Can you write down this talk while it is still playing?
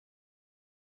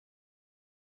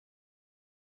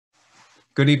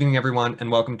Good evening, everyone, and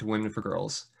welcome to Women for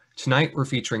Girls. Tonight, we're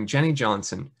featuring Jenny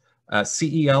Johnson,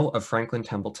 CEO of Franklin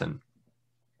Templeton.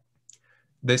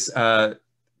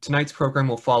 Tonight's program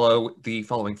will follow the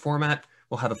following format.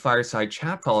 We'll have a fireside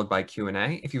chat followed by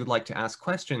Q&A. If you would like to ask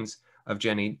questions of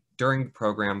Jenny during the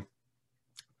program,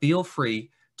 feel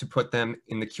free to put them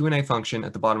in the Q&A function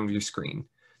at the bottom of your screen.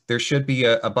 There should be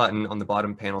a button on the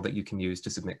bottom panel that you can use to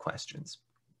submit questions.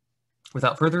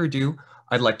 Without further ado,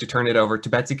 I'd like to turn it over to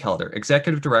Betsy Kelder,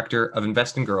 Executive Director of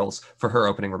Invest in Girls, for her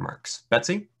opening remarks.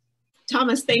 Betsy?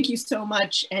 Thomas, thank you so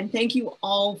much. And thank you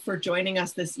all for joining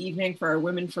us this evening for our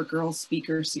Women for Girls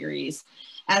speaker series.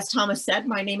 As Thomas said,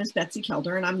 my name is Betsy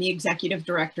Kelder, and I'm the Executive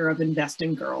Director of Invest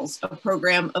in Girls, a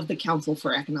program of the Council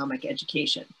for Economic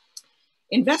Education.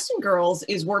 Invest in Girls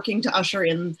is working to usher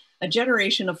in a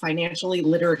generation of financially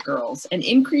literate girls and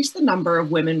increase the number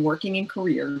of women working in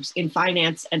careers in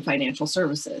finance and financial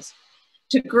services.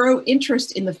 To grow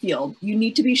interest in the field, you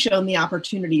need to be shown the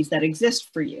opportunities that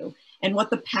exist for you and what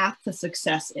the path to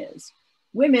success is.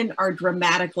 Women are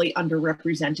dramatically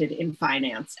underrepresented in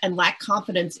finance and lack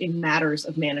confidence in matters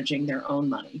of managing their own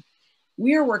money.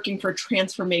 We are working for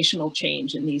transformational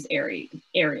change in these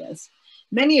areas.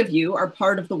 Many of you are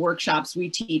part of the workshops we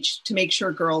teach to make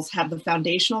sure girls have the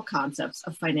foundational concepts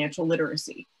of financial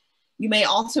literacy. You may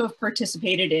also have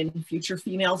participated in Future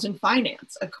Females in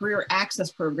Finance, a career access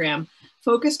program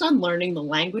focused on learning the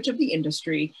language of the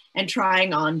industry and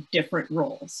trying on different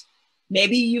roles.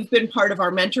 Maybe you've been part of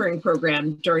our mentoring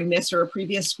program during this or a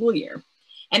previous school year.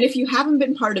 And if you haven't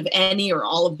been part of any or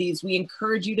all of these, we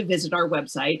encourage you to visit our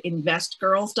website,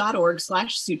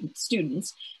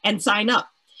 investgirls.org/students, and sign up.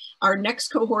 Our next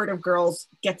cohort of girls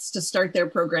gets to start their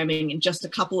programming in just a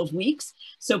couple of weeks,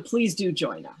 so please do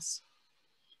join us.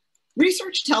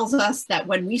 Research tells us that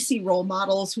when we see role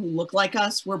models who look like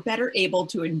us, we're better able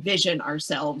to envision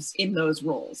ourselves in those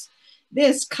roles.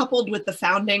 This, coupled with the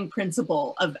founding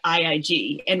principle of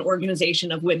IIG, an organization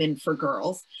of women for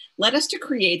girls, led us to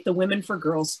create the Women for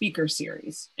Girls speaker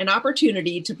series, an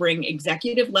opportunity to bring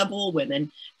executive level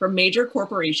women from major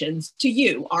corporations to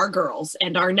you, our girls,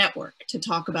 and our network to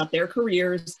talk about their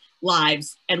careers,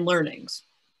 lives, and learnings.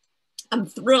 I'm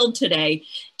thrilled today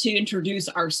to introduce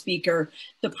our speaker,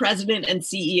 the President and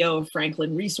CEO of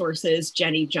Franklin Resources,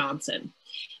 Jenny Johnson.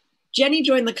 Jenny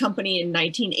joined the company in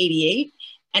 1988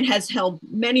 and has held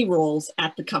many roles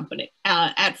at the company,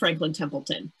 at Franklin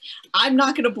Templeton. I'm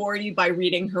not gonna bore you by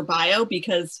reading her bio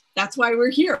because that's why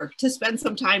we're here, to spend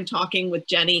some time talking with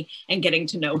Jenny and getting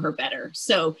to know her better.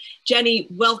 So Jenny,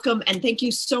 welcome, and thank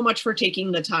you so much for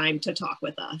taking the time to talk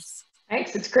with us.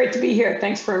 Thanks, it's great to be here.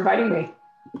 Thanks for inviting me.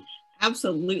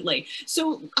 Absolutely.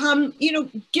 So,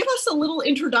 give us a little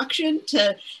introduction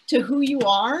to who you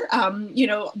are.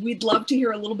 We'd love to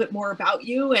hear a little bit more about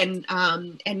you, and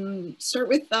start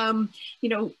with,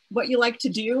 what you like to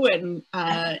do, and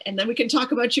then we can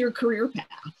talk about your career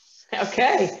path.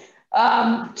 Okay.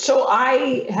 So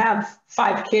I have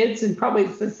 5 kids, and probably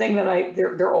the thing that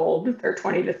they're old, they're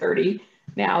 20 to 30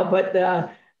 now, but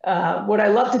what I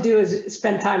love to do is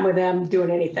spend time with them doing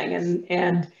anything.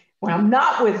 And when I'm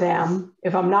not with them,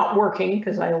 if I'm not working,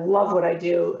 because I love what I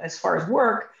do as far as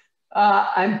work,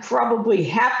 I'm probably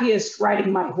happiest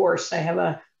riding my horse. I have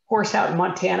a horse out in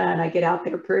Montana, and I get out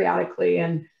there periodically,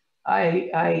 and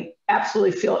I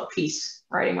absolutely feel at peace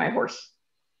riding my horse.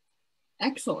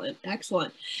 Excellent,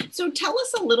 excellent. So tell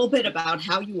us a little bit about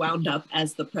how you wound up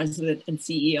as the President and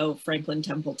CEO of Franklin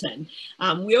Templeton.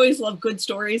 We always love good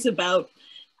stories about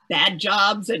bad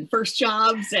jobs and first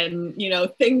jobs and,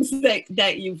 things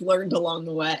that you've learned along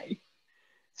the way.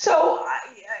 So,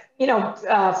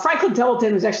 Franklin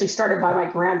Templeton was actually started by my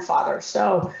grandfather.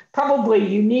 So probably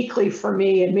uniquely for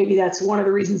me, and maybe that's one of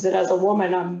the reasons that as a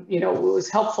woman, it was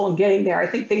helpful in getting there. I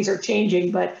think things are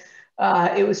changing, but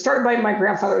it was started by my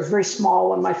grandfather. It was very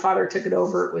small when my father took it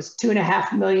over. It was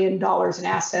 $2.5 million in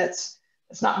assets.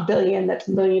 It's not billion, that's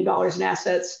 $1 million in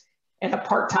assets, and a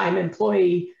part-time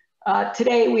employee.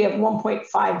 Today, we have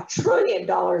 $1.5 trillion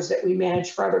that we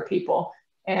manage for other people,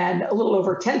 and a little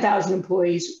over 10,000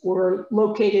 employees. We're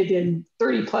located in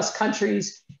 30 plus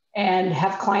countries and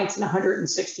have clients in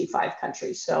 165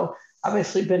 countries. So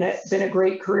obviously been a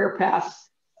great career path.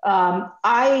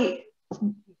 I,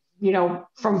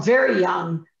 from very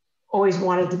young, always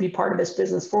wanted to be part of this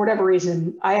business. For whatever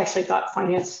reason, I actually thought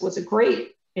finance was a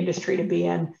great industry to be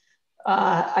in.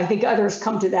 I think others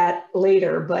come to that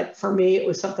later, but for me, it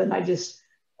was something I just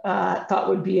thought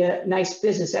would be a nice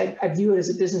business. I view it as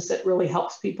a business that really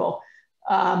helps people.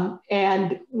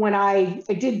 And when I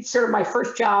did sort of my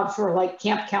first job for like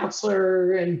camp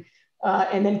counselor and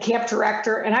then camp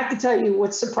director, and I have to tell you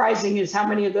what's surprising is how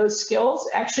many of those skills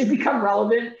actually become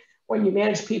relevant when you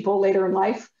manage people later in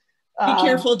life. Be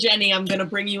careful, Jenny. I'm going to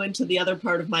bring you into the other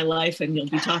part of my life and you'll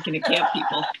be talking to camp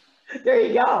people. There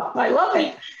you go. I love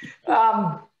it.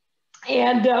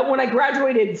 When I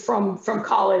graduated from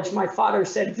college, my father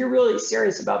said, if you're really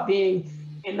serious about being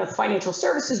in the financial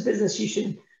services business, you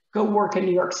should go work in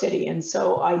New York City. And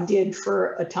so I did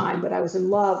for a time, but I was in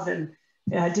love and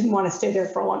I didn't want to stay there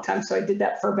for a long time. So I did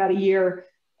that for about a year.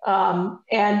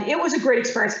 And it was a great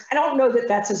experience. I don't know that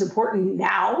that's as important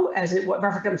now as it was.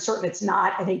 I'm certain it's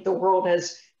not. I think the world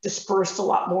has dispersed a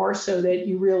lot more so that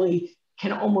you really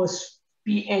can almost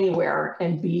be anywhere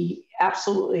and be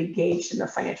absolutely engaged in the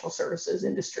financial services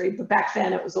industry. But back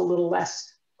then it was a little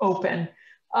less open.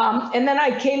 And then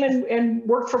I came and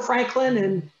worked for Franklin,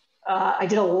 and I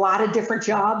did a lot of different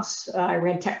jobs. I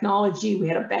ran technology. We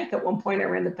had a bank at one point. I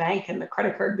ran the bank and the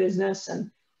credit card business and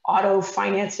auto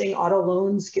financing, auto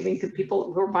loans, giving to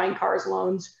people who were buying cars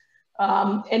loans,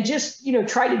 and just,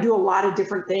 try to do a lot of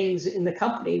different things in the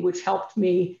company, which helped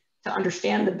me to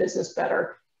understand the business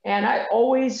better. And I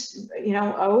always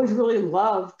really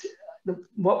loved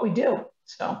what we do.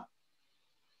 So.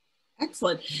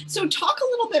 Excellent. So talk a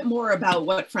little bit more about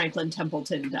what Franklin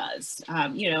Templeton does.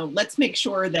 Let's make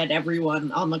sure that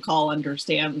everyone on the call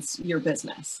understands your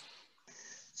business.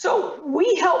 So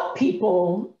we help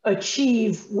people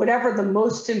achieve whatever the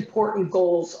most important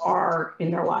goals are in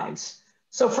their lives.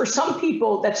 So for some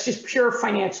people, that's just pure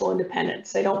financial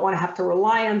independence. They don't want to have to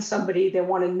rely on somebody. They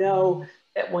want to know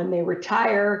that when they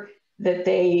retire, that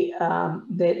they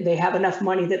have enough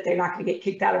money that they're not going to get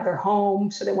kicked out of their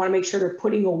home. So they want to make sure they're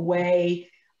putting away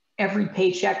every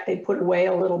paycheck, they put away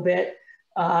a little bit,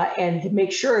 and to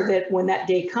make sure that when that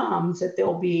day comes, that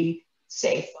they'll be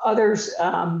safe. Others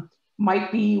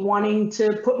might be wanting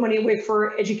to put money away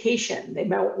for education. They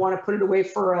might want to put it away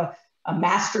for a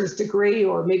master's degree,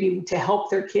 or maybe to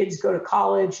help their kids go to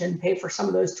college and pay for some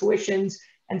of those tuitions.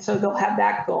 And so they'll have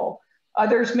that goal.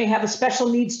 Others may have a special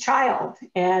needs child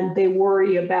and they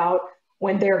worry about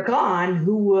when they're gone,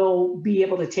 who will be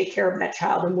able to take care of that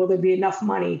child, and will there be enough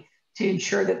money to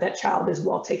ensure that that child is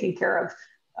well taken care of.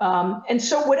 And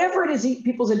so whatever it is,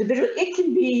 people's individual, it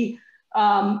can be,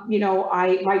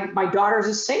 my daughter's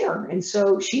a singer, and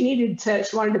so she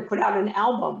wanted to put out an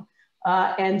album.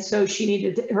 And so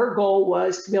her goal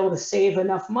was to be able to save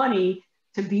enough money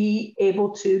to be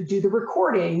able to do the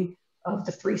recording of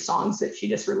the 3 songs that she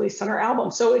just released on her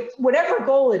album. So whatever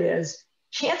goal it is,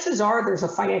 chances are there's a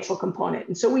financial component.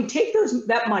 And so we take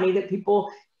that money that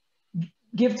people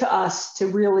give to us to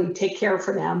really take care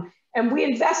for them, and we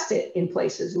invest it in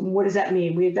places. And what does that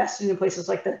mean? We invest it in places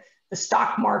like the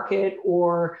stock market,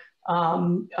 or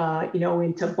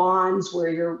into bonds where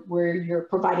you're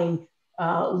providing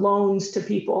loans to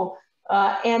people,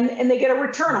 and they get a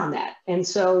return on that. And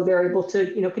so they're able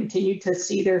to, continue to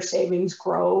see their savings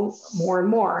grow more and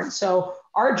more. And so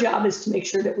our job is to make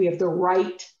sure that we have the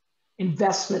right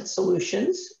investment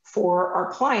solutions for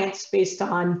our clients based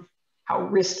on how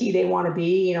risky they want to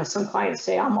be. Some clients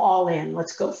say, I'm all in,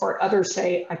 let's go for it. Others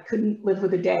say, I couldn't live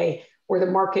with a day where the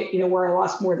market, where I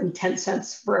lost more than 10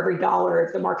 cents for every dollar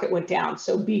if the market went down.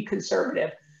 So be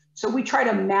conservative. So we try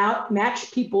to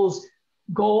match people's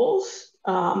goals,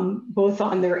 both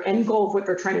on their end goal of what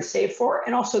they're trying to save for,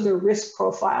 and also their risk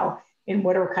profile in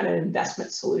whatever kind of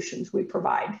investment solutions we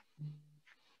provide.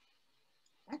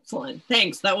 Excellent.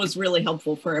 Thanks. That was really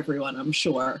helpful for everyone, I'm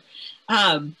sure.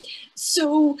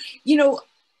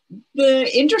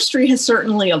 The industry has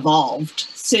certainly evolved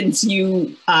since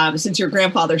your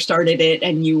grandfather started it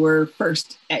and you were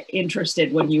first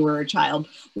interested when you were a child.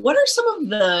 What are some of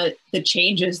the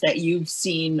changes that you've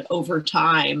seen over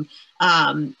time?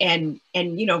 And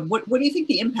what do you think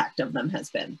the impact of them has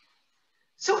been?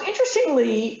 So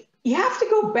interestingly, you have to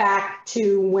go back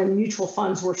to when mutual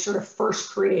funds were sort of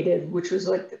first created, which was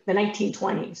like the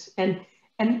 1920s.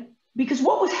 And because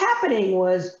what was happening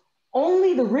was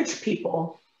only the rich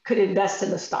people could invest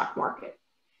in the stock market.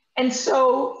 And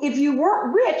so if you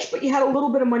weren't rich, but you had a little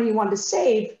bit of money you wanted to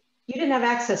save, you didn't have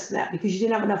access to that because you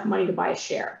didn't have enough money to buy a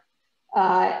share.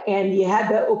 And you had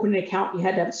to open an account, you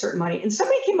had to have certain money. And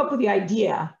somebody came up with the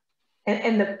idea,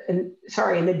 and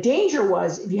the danger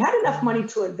was, if you had enough money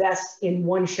to invest in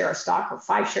 1 share of stock or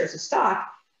 5 shares of stock,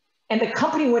 and the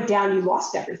company went down, you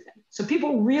lost everything. So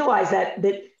people realized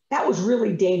that was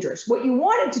really dangerous. What you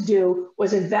wanted to do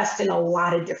was invest in a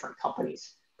lot of different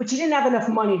companies, but you didn't have enough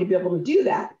money to be able to do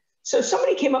that. So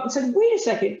somebody came up and said, wait a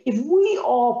second, if we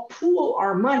all pool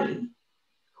our money,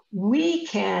 we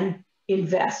can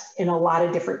invest in a lot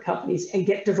of different companies and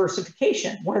get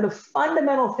diversification. One of the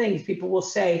fundamental things people will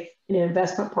say in an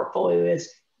investment portfolio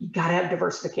is you got to have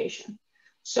diversification.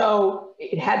 So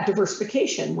it had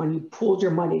diversification. When you pooled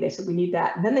your money, they said, we need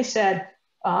that. And then they said,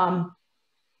 well,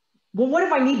 what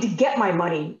if I need to get my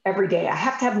money every day? I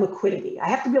have to have liquidity. I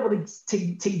have to be able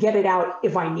to get it out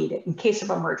if I need it in case of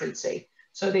emergency.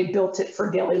 So they built it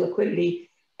for daily liquidity.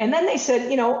 And then they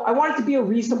said, I want it to be a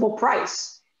reasonable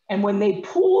price. And when they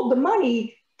pooled the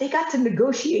money, they got to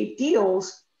negotiate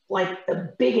deals like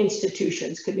the big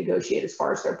institutions could negotiate as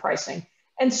far as their pricing.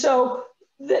 And so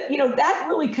that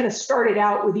really kind of started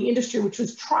out with the industry, which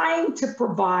was trying to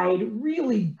provide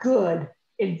really good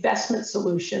investment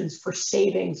solutions for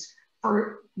savings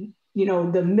for,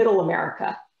 the middle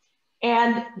America.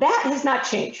 And that has not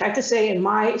changed. I have to say,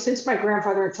 since my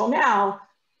grandfather until now,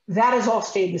 that has all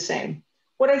stayed the same.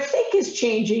 What I think is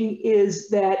changing is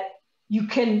that you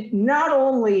can not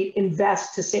only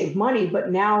invest to save money,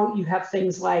 but now you have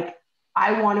things like,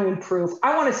 I want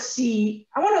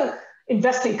to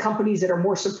invest in companies that are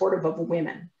more supportive of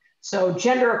women. So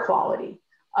gender equality.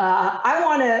 So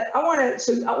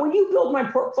when you build my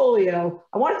portfolio,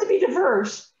 I want it to be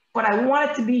diverse, but I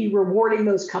want it to be rewarding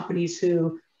those companies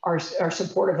who are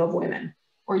supportive of women.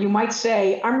 Or you might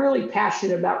say, I'm really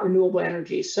passionate about renewable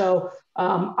energy. So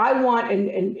I want,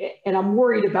 and I'm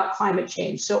worried about climate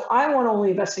change. So I want to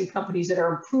only invest in companies that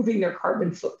are improving their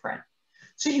carbon footprint.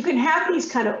 So you can have these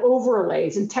kind of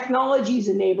overlays, and technology is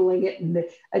enabling it, and the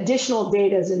additional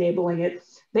data is enabling it,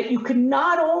 that you can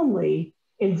not only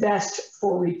invest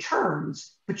for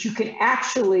returns, but you can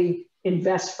actually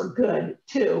invest for good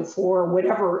too, for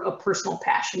whatever a personal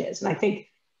passion is. And I think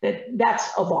that's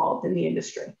evolved in the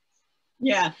industry.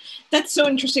 Yeah, that's so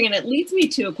interesting. And it leads me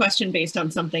to a question based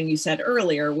on something you said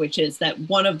earlier, which is that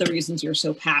one of the reasons you're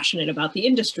so passionate about the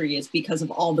industry is because of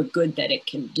all the good that it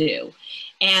can do.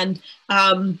 And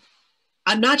I'm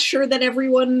not sure that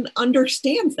everyone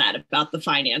understands that about the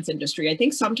finance industry. I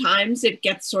think sometimes it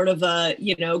gets sort of a,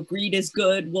 greed is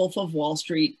good, Wolf of Wall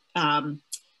Street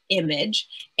image.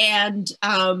 And,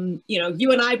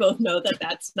 you and I both know that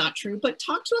that's not true, but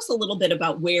talk to us a little bit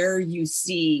about where you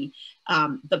see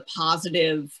the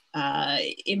positive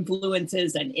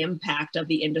influences and impact of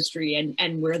the industry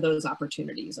and where those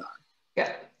opportunities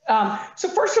are. Yeah. So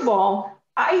first of all,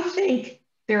 I think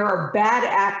there are bad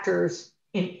actors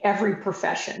in every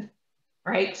profession,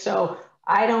 right? So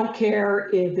I don't care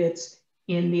if it's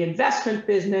in the investment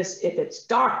business, if it's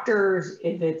doctors,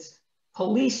 if it's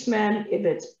policemen, if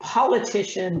it's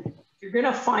politicians, you're going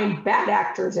to find bad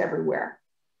actors everywhere.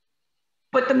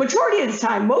 But the majority of the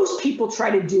time, most people try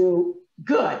to do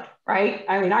good, right?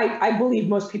 I mean, I believe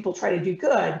most people try to do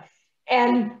good.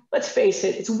 And let's face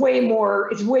it, it's way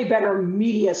better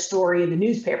media story in the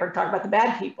newspaper to talk about the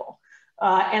bad people.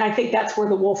 And I think that's where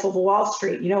the Wolf of Wall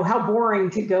Street, how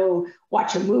boring to go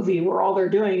watch a movie where all they're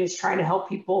doing is trying to help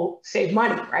people save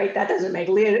money, right? That doesn't make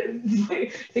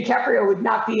DiCaprio would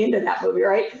not be into that movie,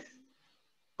 right?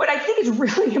 But I think it's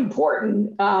really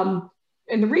important.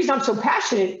 And the reason I'm so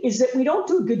passionate is that we don't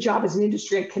do a good job as an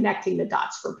industry at connecting the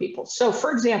dots for people. So for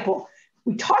example,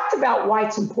 we talked about why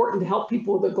it's important to help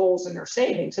people with the goals in their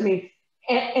savings. I mean,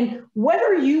 and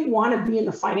whether you want to be in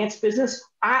the finance business,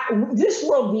 this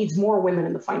world needs more women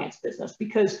in the finance business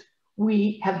because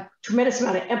we have tremendous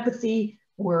amount of empathy,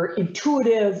 we're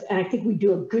intuitive, and I think we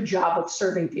do a good job of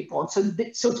serving people.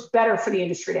 And so it's better for the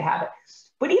industry to have it.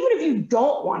 But even if you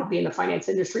don't want to be in the finance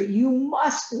industry, you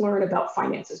must learn about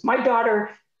finances. My daughter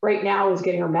right now is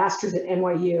getting her master's at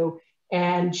NYU,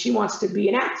 and she wants to be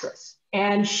an actress.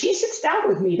 And she sits down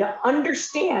with me to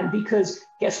understand, because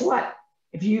guess what?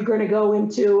 If you're going to go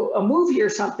into a movie or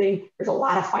something, there's a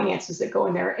lot of finances that go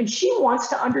in there, and she wants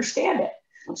to understand it.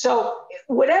 So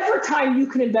whatever time you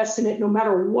can invest in it, no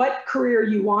matter what career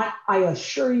you want, I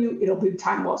assure you it'll be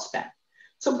time well spent.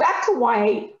 So back to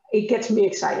why it gets me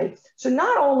excited. So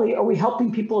not only are we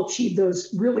helping people achieve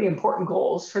those really important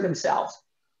goals for themselves,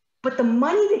 but the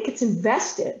money that gets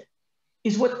invested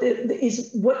is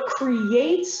what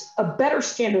creates a better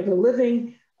standard of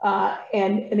living.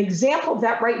 And an example of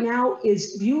that right now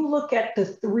is if you look at the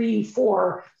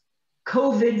 3-4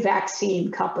 COVID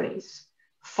vaccine companies,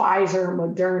 Pfizer,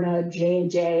 Moderna,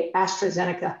 J&J,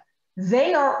 AstraZeneca,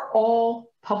 they are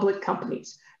all public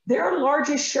companies. Their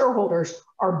largest shareholders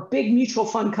are big mutual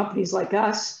fund companies like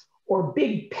us or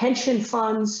big pension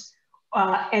funds.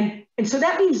 And so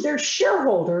that means their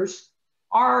shareholders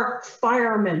are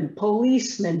firemen,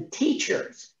 policemen,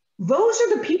 teachers. Those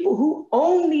are the people who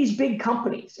own these big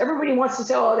companies. Everybody wants to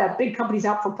say, oh, that big company's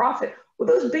out for profit. Well,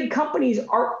 those big companies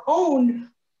are owned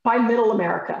by middle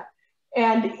America.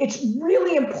 And it's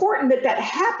really important that that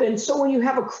happens. So when you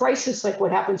have a crisis like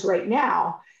what happens right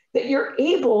now, that you're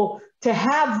able to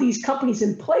have these companies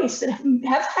in place that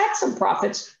have had some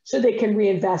profits so they can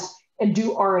reinvest and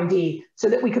do R&D so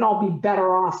that we can all be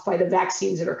better off by the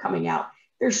vaccines that are coming out.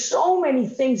 There's so many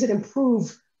things that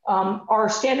improve our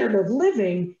standard of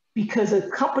living because of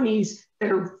companies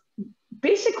that are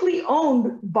basically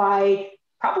owned by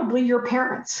probably your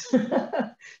parents.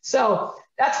 So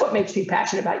that's what makes me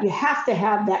passionate about it. You have to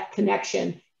have that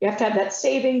connection. You have to have that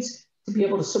savings to be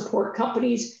able to support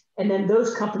companies. And then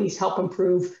those companies help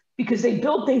improve because they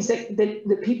build things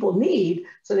that people need.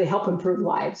 So they help improve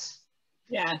lives.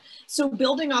 Yeah. So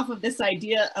building off of this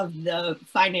idea of the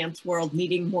finance world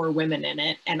needing more women in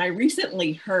it, and I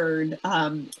recently heard,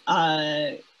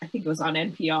 I think it was on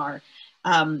NPR,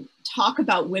 talk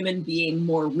about women being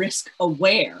more risk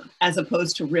aware as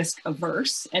opposed to risk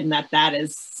averse, and that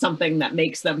is something that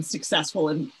makes them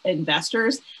successful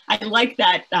investors. I like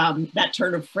that that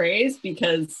turn of phrase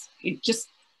because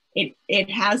it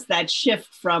has that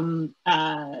shift from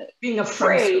being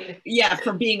afraid.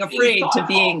 From being afraid to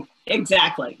being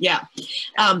exactly. Yeah.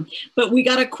 But we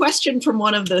got a question from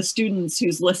one of the students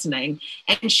who's listening,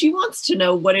 and she wants to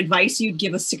know what advice you'd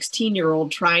give a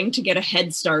 16-year-old trying to get a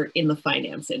head start in the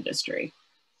finance industry.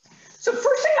 So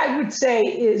first thing I would say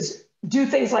is do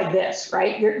things like this,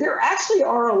 right? There actually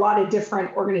are a lot of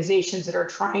different organizations that are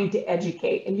trying to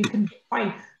educate, and you can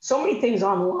find so many things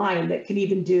online that can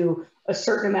even do a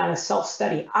certain amount of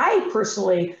self-study. I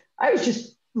was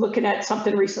just looking at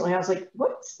something recently. I was like,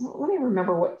 let me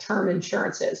remember what term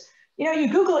insurance is.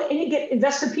 You Google it and you get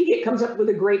Investopedia, it comes up with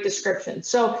a great description.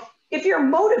 So if you're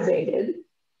motivated,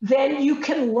 then you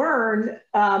can learn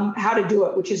how to do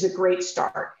it, which is a great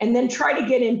start. And then try to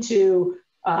get into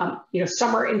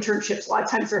summer internships. A lot of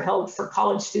times they're held for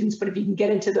college students, but if you can get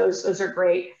into those are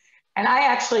great. And I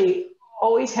actually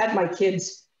always had my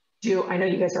kids I know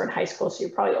you guys are in high school, so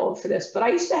you're probably old for this, but I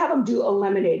used to have them do a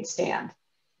lemonade stand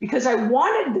because I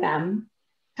wanted them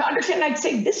to understand. I'd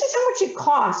say, this is how much it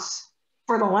costs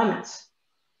for the lemons,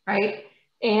 right?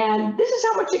 And this is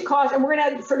how much it costs, and we're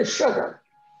gonna add for the sugar.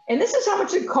 And this is how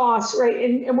much it costs, right?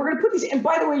 And we're gonna put these, and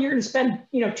by the way, you're gonna spend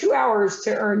 2 hours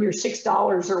to earn your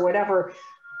 $6 or whatever.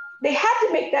 They had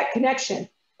to make that connection,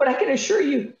 but I can assure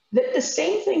you that the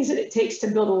same things that it takes to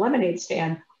build a lemonade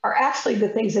stand are actually the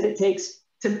things that it takes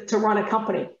to run a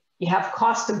company. You have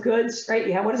cost of goods, right?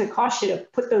 You have, what does it cost you to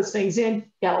put those things in?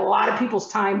 You got a lot of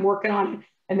people's time working on it.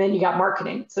 And then you got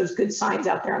marketing. So there's good signs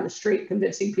out there on the street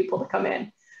convincing people to come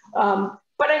in.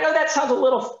 But I know that sounds a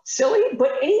little silly,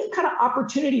 but any kind of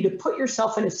opportunity to put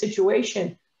yourself in a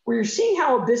situation where you're seeing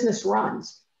how a business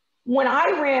runs. When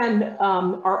I ran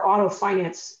our auto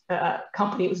finance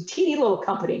company, it was a teeny little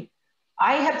company.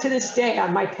 I have to this day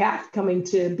on my path coming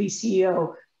to be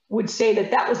CEO, would say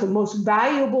that was the most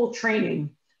valuable training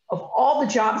of all the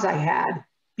jobs I had,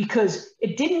 because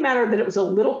it didn't matter that it was a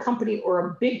little company or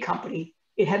a big company,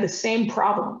 it had the same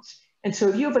problems. And so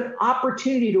if you have an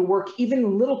opportunity to work even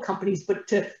in little companies, but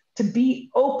to be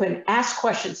open, ask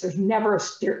questions, there's never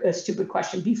a stupid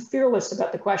question, be fearless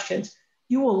about the questions,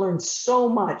 you will learn so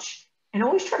much. And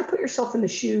always try to put yourself in the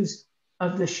shoes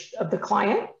of the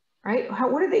client, right?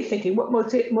 What are they thinking? What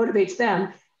motivates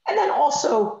them? And then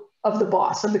also of the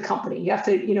boss of the company. You have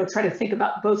to, try to think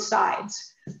about both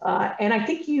sides. And I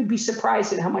think you'd be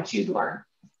surprised at how much you'd learn.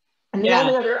 And the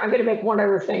only other, I'm going to make one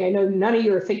other thing. I know none of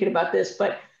you are thinking about this,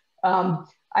 but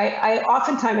I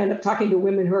oftentimes end up talking to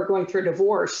women who are going through a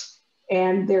divorce,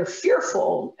 and they're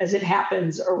fearful as it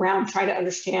happens around trying to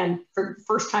understand for the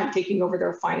first time taking over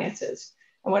their finances.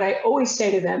 And what I always say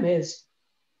to them is,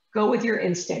 go with your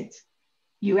instinct.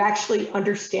 You actually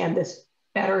understand this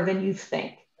better than you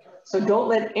think. So don't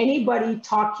let anybody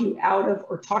talk you out of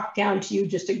or talk down to you.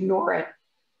 Just ignore it.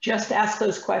 Just ask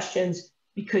those questions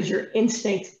because your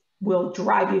instinct will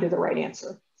drive you to the right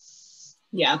answer.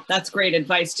 Yeah, that's great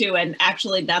advice too. And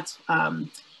actually that's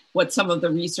what some of the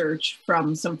research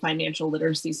from some financial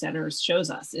literacy centers shows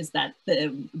us, is that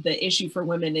the issue for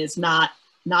women is not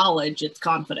knowledge, it's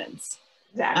confidence.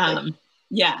 Exactly.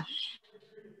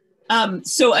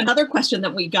 So another question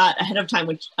that we got ahead of time,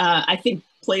 which I think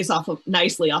plays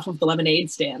nicely off of the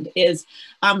lemonade stand, is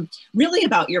really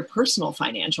about your personal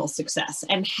financial success,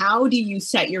 and how do you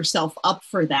set yourself up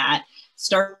for that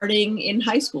starting in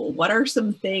high school? What are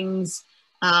some things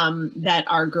that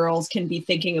our girls can be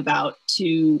thinking about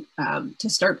to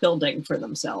start building for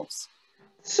themselves?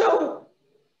 So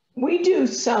we do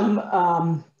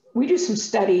some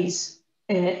studies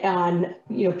on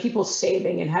people's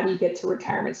saving and how do you get to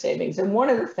retirement savings. And one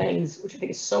of the things which I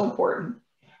think is so important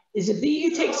is if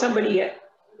you take somebody,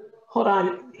 hold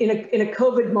on, in a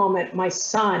COVID moment, my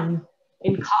son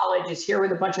in college is here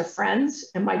with a bunch of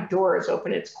friends and my door is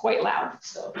open. It's quite loud.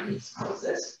 So let's close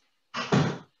this.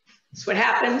 That's what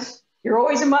happens. You're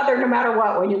always a mother no matter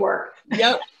what when you work.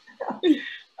 Yep.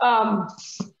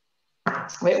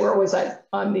 Wait, where was I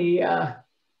on the,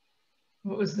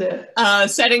 what was the?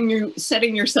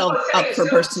 Setting yourself up for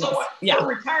personal, for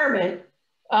retirement.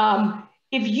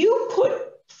 If you put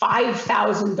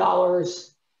 $5,000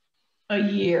 a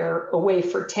year away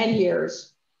for 10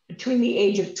 years between the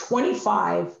age of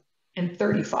 25 and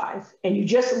 35, and you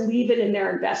just leave it in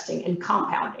there investing and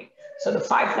compounding. So the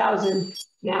 5,000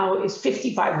 now is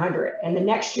 5,500, and the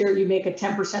next year you make a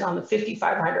 10% on the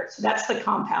 5,500. So that's the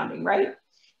compounding, right?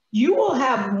 You will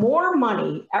have more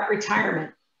money at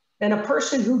retirement than a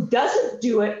person who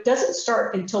doesn't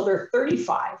start until they're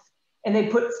 35, and they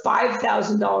put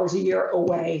 $5,000 a year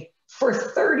away for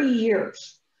 30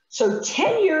 years. So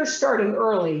 10 years starting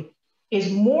early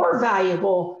is more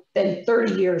valuable than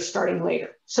 30 years starting later.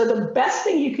 So the best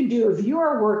thing you can do if you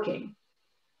are working,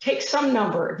 take some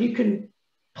number. If you can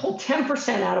pull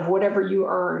 10% out of whatever you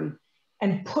earn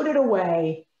and put it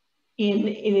away in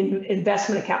an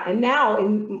investment account. And now,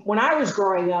 when I was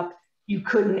growing up, you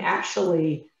couldn't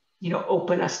actually,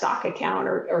 open a stock account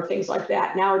or things like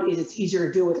that. Nowadays, it's easier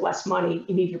to do with less money.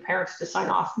 You need your parents to sign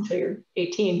off until you're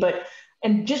 18,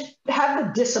 and just have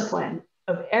the discipline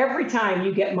of every time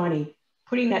you get money,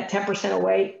 putting that 10%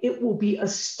 away. It will be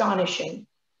astonishing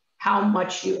how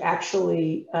much you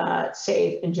actually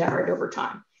save and generate over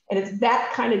time. And it's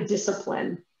that kind of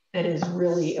discipline that is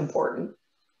really important.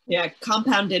 Yeah,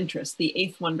 compound interest, the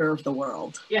eighth wonder of the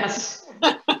world. Yes.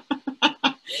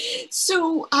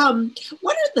 So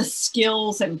what are the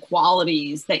skills and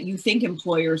qualities that you think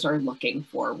employers are looking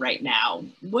for right now?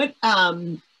 What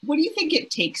do you think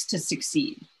it takes to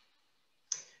succeed?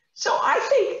 So I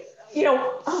think,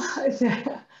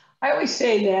 I always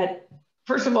say that,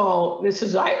 first of all, this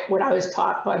is what I was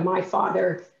taught by my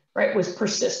father, right, was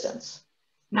persistence.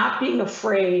 Not being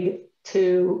afraid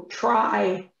to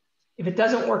try. If it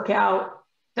doesn't work out,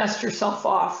 dust yourself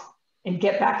off and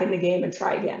get back in the game and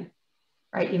try again,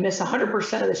 right? You miss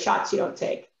 100% of the shots you don't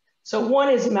take. So one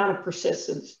is amount of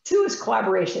persistence. Two is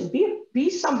collaboration. Be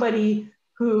somebody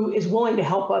who is willing to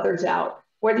help others out,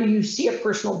 whether you see a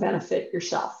personal benefit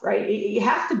yourself, right? You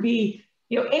have to be,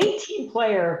 any team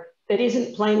player that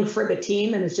isn't playing for the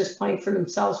team and is just playing for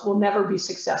themselves will never be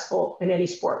successful in any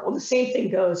sport. Well, the same thing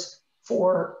goes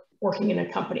for working in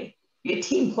a company. Be a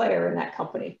team player in that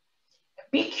company.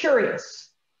 Be curious.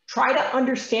 Try to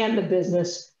understand the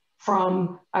business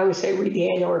from, I would say, read the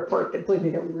annual report. That, believe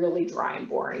me, they're really dry and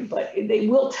boring, but they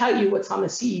will tell you what's on the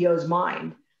CEO's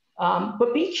mind.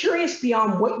 But be curious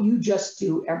beyond what you just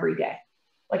do every day.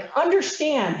 Like,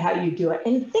 understand how you do it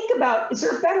and think about, is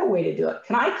there a better way to do it?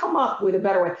 Can I come up with a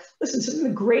better way? Listen, some of the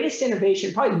greatest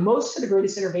innovation, probably most of the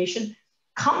greatest innovation,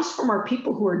 comes from our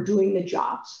people who are doing the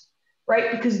jobs,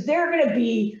 right? Because they're going to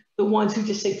be the ones who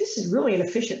just say, this is really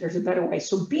inefficient, there's a better way.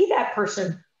 So be that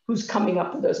person who's coming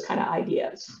up with those kind of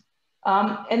ideas.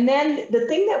 And then the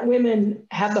thing that women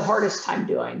have the hardest time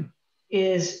doing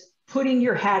is putting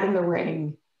your hat in the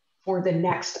ring for the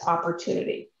next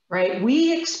opportunity, right?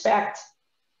 We expect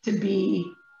to be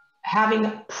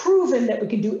having proven that we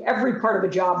can do every part of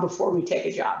a job before we take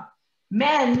a job.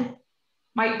 Men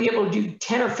might be able to do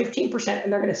 10 or 15%,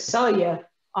 and they're going to sell you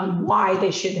on why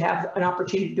they should have an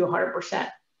opportunity to do 100%.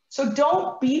 So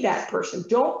don't be that person.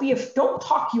 Don't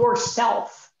talk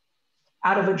yourself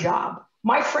out of a job.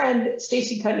 My friend,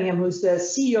 Stacey Cunningham, who's the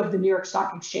CEO of the New York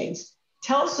Stock Exchange,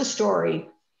 tells the story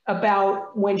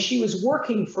about when she was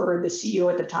working for the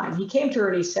CEO at the time. He came to her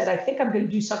and he said, I think I'm going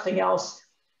to do something else.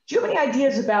 Do you have any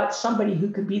ideas about somebody who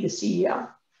could be the CEO?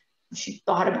 She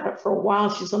thought about it for a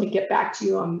while. She said, let me get back to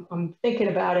you. I'm thinking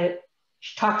about it.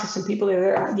 She talked to some people that had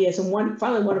their ideas. And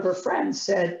finally, one of her friends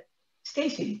said,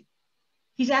 Stacey,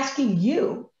 he's asking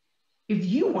you if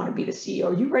you want to be the CEO.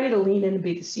 Are you ready to lean in and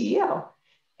be the CEO?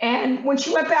 And when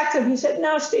she went back to him, he said,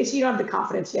 no, Stacey, you don't have the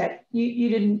confidence yet. You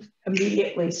didn't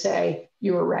immediately say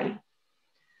you were ready.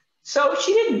 So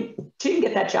she didn't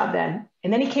get that job then.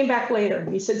 And then he came back later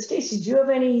and he said, Stacey, do you have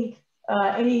any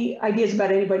ideas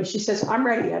about anybody? She says, I'm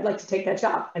ready. I'd like to take that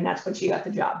job. And that's when she got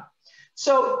the job.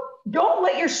 So don't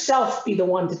let yourself be the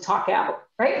one to talk out,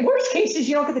 right? Worst case is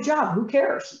you don't get the job. Who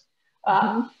cares?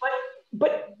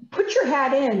 But put your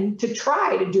hat in to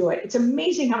try to do it. It's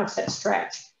amazing how much that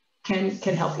stretch can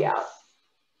help you out.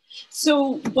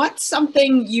 So what's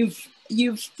something you've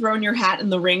thrown your hat in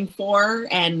the ring for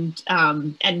and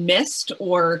missed,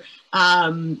 or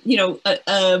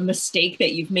a mistake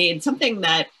that you've made, something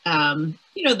that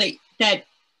that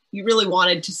you really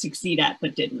wanted to succeed at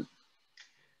but didn't?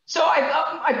 So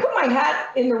I put my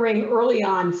hat in the ring early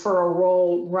on for a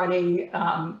role running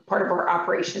part of our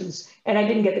operations, and I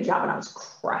didn't get the job, and I was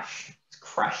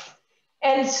crushed.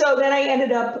 And so then I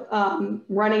ended up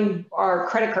running our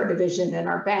credit card division in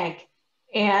our bank.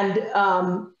 And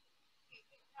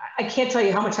I can't tell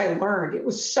you how much I learned. It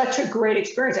was such a great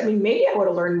experience. I mean, maybe I would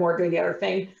have learned more doing the other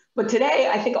thing, but today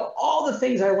I think of all the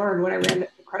things I learned when I ran the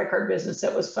credit card business,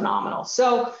 that was phenomenal.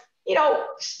 So, you know,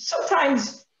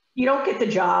 sometimes you don't get the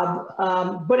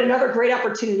job, but another great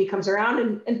opportunity comes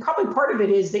around, and probably part of it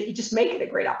is that you just make it a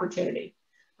great opportunity.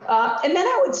 And then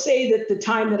I would say that the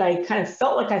time that I kind of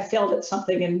felt like I failed at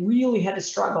something and really had to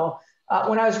struggle,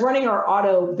 when I was running our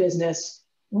auto business,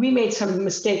 we made some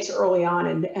mistakes early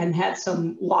on and had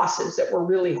some losses that were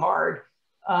really hard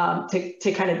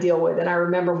to kind of deal with. And I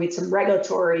remember we had some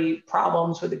regulatory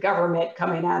problems with the government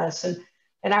coming at us.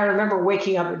 And I remember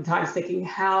waking up at times thinking,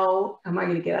 how am I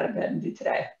going to get out of bed and do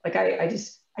today? Like I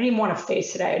didn't want to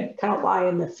face today. I'd kind of lie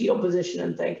in the fetal position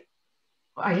and think,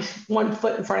 I just one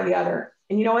foot in front of the other.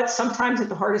 And you know what? Sometimes at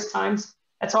the hardest times,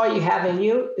 that's all you have in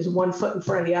you is one foot in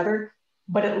front of the other.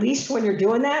 But at least when you're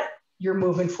doing that, you're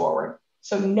moving forward.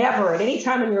 So never at any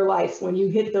time in your life, when you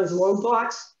hit those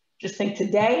roadblocks, just think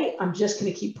today, I'm just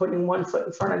going to keep putting one foot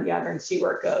in front of the other and see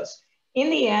where it goes. In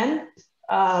the end,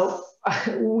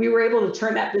 we were able to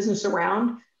turn that business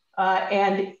around.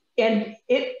 And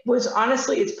it was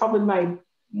honestly, it's probably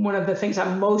one of the things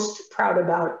I'm most proud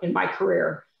about in my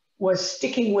career was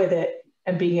sticking with it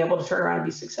and being able to turn around and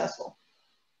be successful.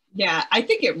 Yeah, I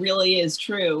think it really is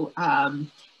true. And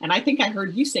I think I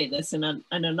heard you say this in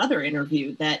another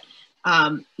interview that,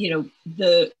 you know,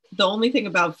 the only thing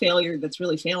about failure that's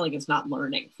really failing is not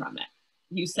learning from it.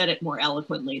 You said it more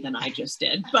eloquently than I just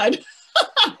did, but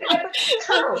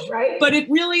true, right? But it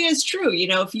really is true. You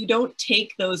know, if you don't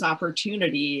take those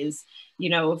opportunities, you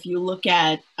know, if you look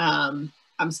at, I'm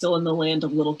still in the land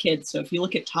of little kids. So if you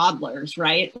look at toddlers,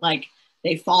 right, like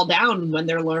they fall down when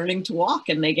they're learning to walk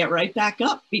and they get right back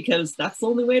up because that's the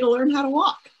only way to learn how to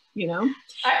walk, you know?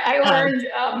 I learned,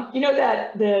 you know,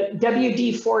 that the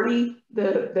WD-40,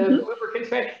 the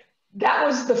lubricant, that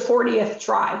was the 40th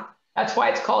try. That's why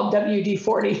it's called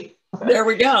WD-40. There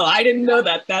we go. I didn't know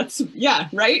that. That's, yeah,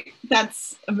 right?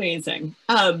 That's amazing.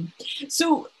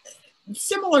 So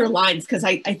similar lines, because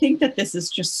I think that this is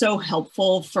just so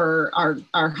helpful for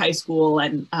our high school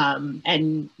and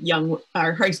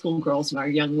our high school girls and our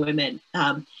young women.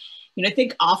 You know, I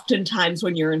think oftentimes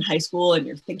when you're in high school and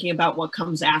you're thinking about what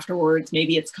comes afterwards,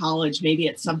 maybe it's college, maybe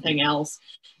it's something else,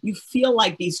 you feel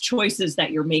like these choices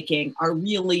that you're making are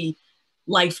really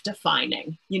life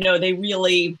defining. You know, they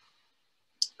really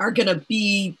are going to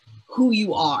be who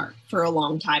you are for a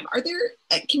long time.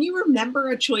 Can you remember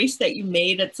a choice that you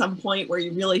made at some point where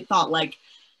you really thought like,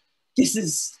 this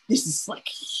is like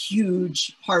a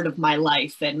huge part of my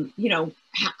life? And, you know,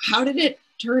 how did it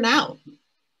turn out?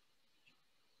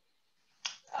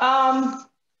 I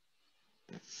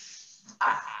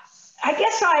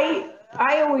guess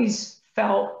I always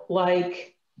felt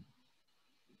like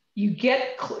you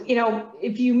get, you know,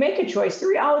 if you make a choice, the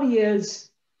reality is,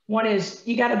 one is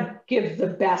you got to give the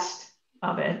best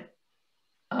of it.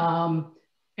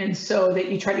 And so that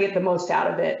you try to get the most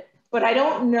out of it. But I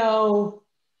don't know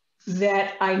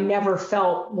that I never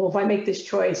felt, well, if I make this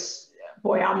choice,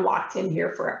 boy, I'm locked in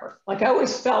here forever. Like I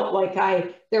always felt like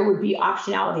there would be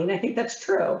optionality. And I think that's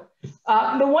true.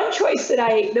 The one choice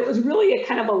that was really a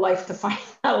kind of a life defining,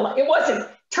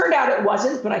 turned out it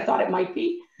wasn't, but I thought it might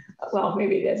be. Well,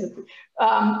 maybe it isn't,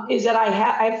 is that I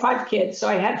have 5 kids. So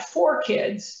I had 4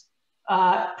 kids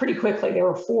pretty quickly. There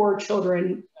were 4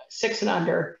 children, 6 and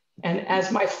under. And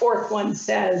as my 4th one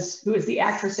says, who is the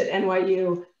actress at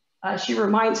NYU, she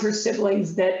reminds her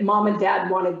siblings that mom and dad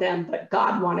wanted them, but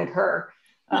God wanted her,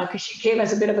 because she came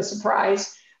as a bit of a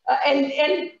surprise. And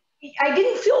I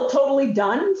didn't feel totally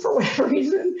done for whatever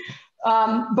reason.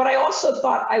 But I also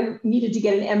thought I needed to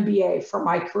get an MBA for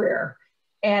my career.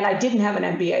 And I didn't have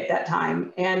an MBA at that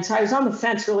time. And so I was on the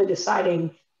fence really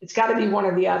deciding it's got to be one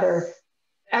or the other.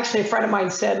 Actually, a friend of mine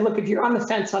said, look, if you're on the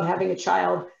fence on having a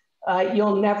child,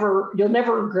 you'll never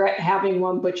regret having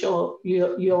one, but you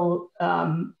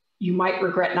might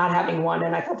regret not having one.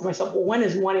 And I thought to myself, well, when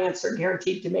is one answer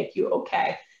guaranteed to make you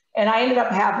okay? And I ended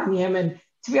up having him. And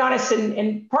to be honest,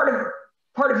 and part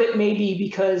of it may be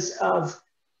because of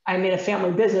I'm in a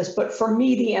family business, but for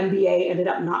me, the MBA ended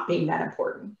up not being that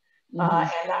important. And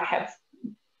I have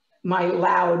my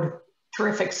loud,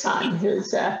 terrific son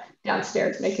who's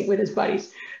downstairs making with his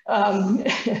buddies.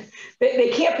 They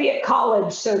can't be at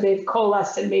college, so they've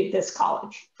coalesced and made this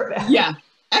college for them. Yeah,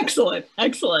 excellent.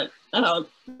 Oh,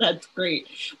 that's great.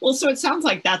 Well, so it sounds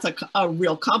like that's a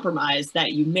real compromise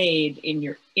that you made in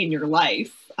your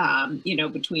life, you know,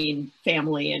 between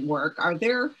family and work. Are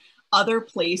there other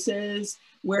places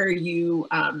where you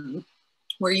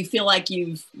where you feel like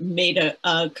you've made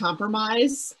a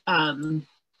compromise, and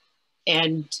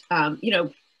you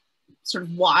know, sort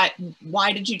of why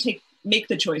did you make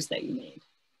the choice that you made?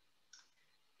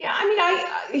 Yeah,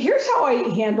 I mean, here's how I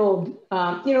handled,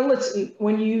 you know, listen,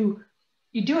 when you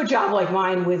do a job like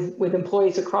mine with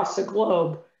employees across the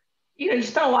globe, you know, you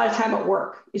spend a lot of time at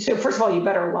work. So first of all, you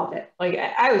better love it. Like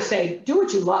I always say, do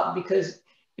what you love, because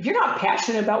if you're not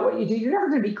passionate about what you do, you're never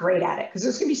going to be great at it, because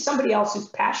there's going to be somebody else who's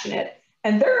passionate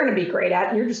and they're going to be great at it,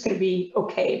 and you're just going to be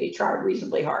okay if you try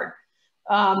reasonably hard.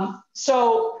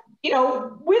 So, you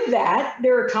know, with that,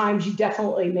 there are times you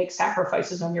definitely make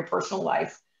sacrifices on your personal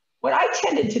life. What I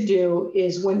tended to do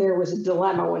is when there was a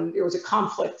dilemma, when there was a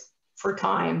conflict for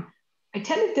time, I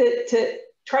tended to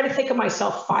try to think of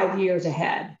myself 5 years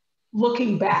ahead,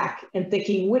 looking back and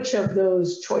thinking which of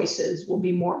those choices will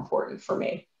be more important for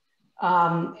me.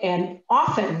 And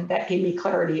often that gave me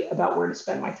clarity about where to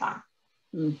spend my time.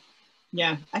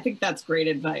 Yeah, I think that's great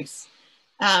advice.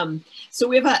 So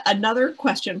we have another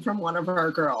question from one of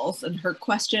our girls, and her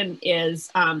question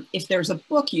is if there's a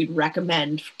book you'd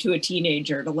recommend to a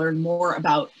teenager to learn more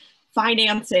about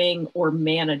financing or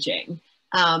managing.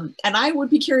 And I would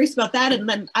be curious about that. And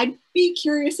then I'd be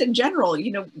curious in general,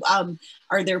 you know,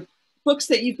 are there books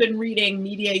that you've been reading,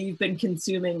 media you've been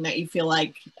consuming that you feel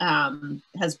like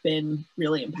has been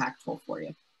really impactful for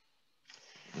you?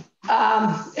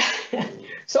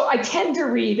 So I tend to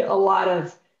read a lot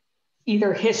of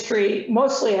either history,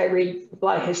 mostly I read a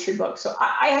lot of history books. So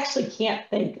I actually can't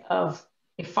think of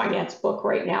a finance book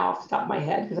right now off the top of my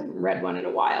head, because I haven't read one in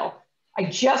a while. I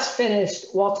just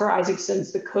finished Walter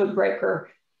Isaacson's The Code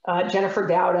Breaker, Jennifer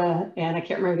Dowda, and I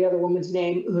can't remember the other woman's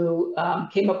name, who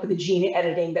came up with the gene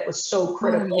editing that was so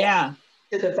critical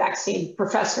to the vaccine,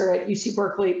 professor at UC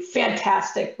Berkeley.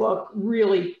 Fantastic book,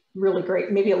 really, really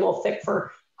great, maybe a little thick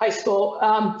for high school.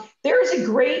 There is a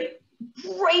great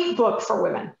book for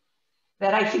women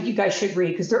that I think you guys should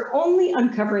read, because they're only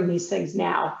uncovering these things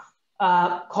now,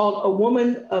 called A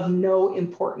Woman of No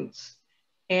Importance.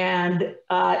 And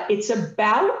it's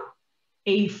about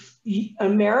an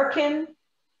American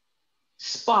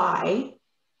spy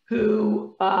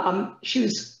who, she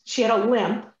had a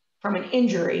limp from an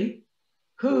injury,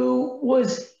 who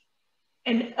was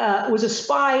a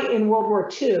spy in World War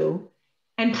II,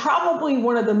 and probably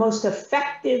one of the most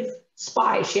effective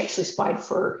spies. She actually spied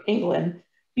for England,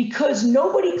 because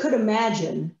nobody could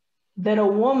imagine that a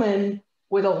woman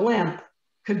with a limp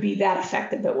could be that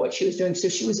effective at what she was doing. So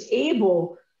she was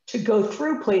able to go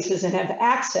through places and have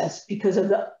access because of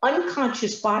the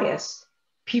unconscious bias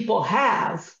people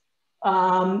have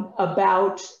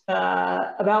about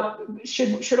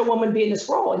should a woman be in this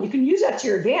role, and you can use that to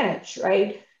your advantage,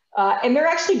 right? And they're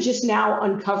actually just now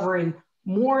uncovering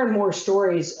more and more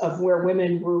stories of where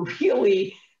women were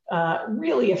really,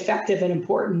 really effective and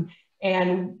important,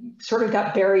 and sort of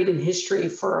got buried in history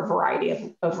for a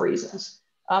variety of reasons.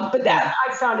 But that,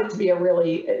 I found it to be a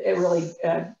really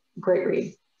great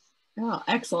read. Oh,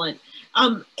 excellent.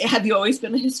 Have you always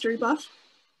been a history buff?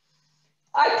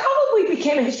 I probably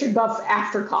became a history buff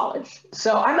after college.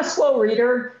 So I'm a slow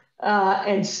reader.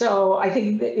 And so I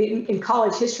think in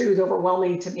college, history was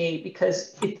overwhelming to me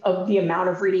because of the amount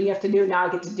of reading you have to do. Now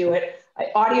I get to do it.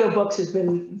 Audiobooks has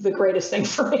been the greatest thing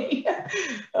for me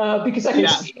because I can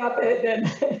speed up it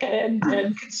and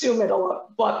consume it a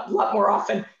lot more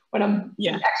often when I'm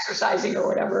exercising or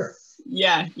whatever.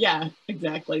 Yeah,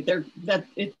 exactly. They're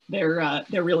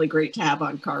really great to have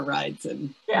on car rides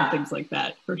and things like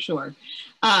that, for sure.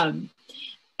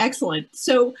 Excellent.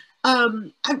 So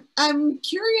I'm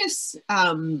curious,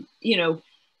 you know,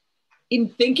 in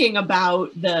thinking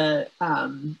about the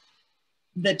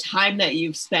time that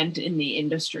you've spent in the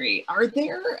industry, are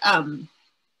there how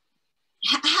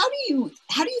do you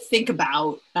think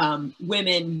about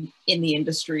women in the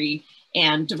industry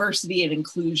and diversity and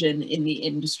inclusion in the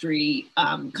industry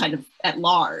kind of at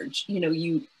large? You know,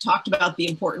 you talked about the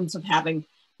importance of having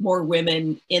more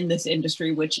women in this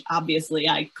industry, which obviously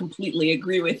I completely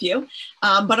agree with you.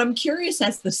 But I'm curious,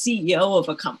 as the CEO of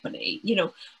a company, you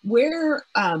know,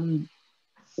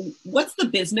 what's the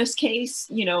business case?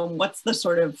 You know, what's the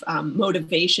sort of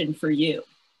motivation for you?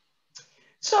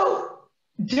 So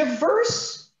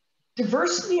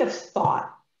diversity of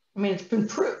thought. I mean, it's been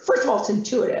first of all, it's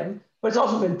intuitive, but it's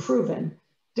also been proven.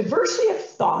 Diversity of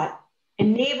thought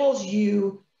enables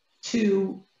you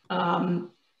to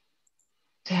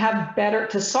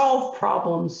solve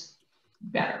problems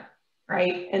better,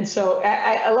 right? And so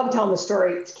I love telling the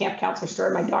story. It's a camp counselor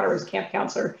story. My daughter was a camp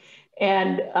counselor,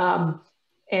 and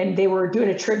they were doing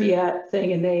a trivia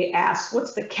thing, and they asked,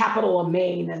 "What's the capital of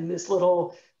Maine?" And this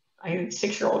little a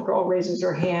 6-year-old girl raises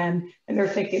her hand and they're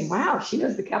thinking, wow, she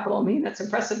knows the capital M. That's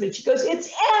impressive. And she goes,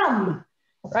 it's M,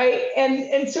 right?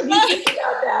 And so if you think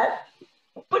about that,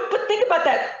 but think about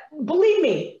that. Believe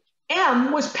me,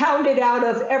 M was pounded out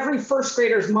of every first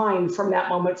grader's mind from that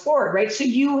moment forward, right? So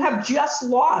you have just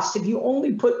lost, if you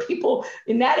only put people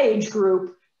in that age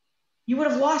group, you would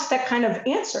have lost that kind of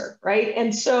answer, right?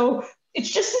 And so it's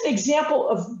just an example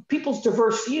of people's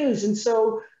diverse views. And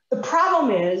so the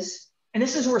problem is, and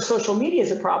this is where social media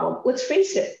is a problem, let's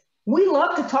face it, we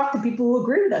love to talk to people who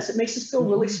agree with us. It makes us feel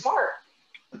really smart.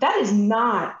 But that is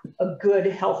not a good,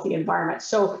 healthy environment.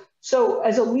 So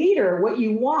as a leader, what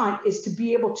you want is to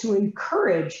be able to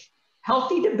encourage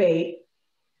healthy debate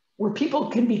where people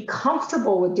can be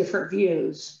comfortable with different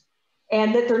views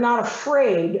and that they're not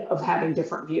afraid of having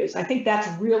different views. I think that's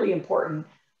really important.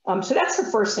 So that's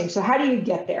the first thing. So how do you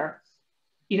get there?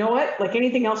 You know what? Like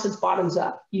anything else, it's bottoms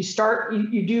up. You start,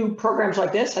 you do programs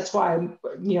like this. That's why I'm,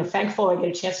 thankful I get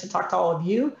a chance to talk to all of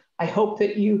you. I hope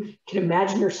that you can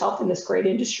imagine yourself in this great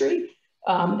industry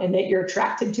and that you're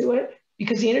attracted to it,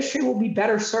 because the industry will be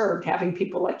better served having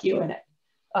people like you in it.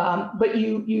 But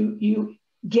you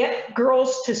get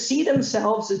girls to see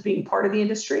themselves as being part of the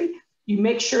industry. You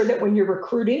make sure that when you're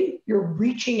recruiting, you're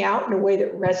reaching out in a way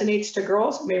that resonates to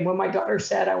girls. I mean, when my daughter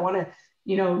said, I want to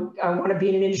be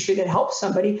in an industry that helps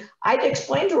somebody, I'd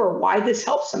explain to her why this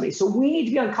helps somebody. So we need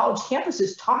to be on college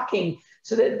campuses talking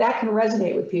so that that can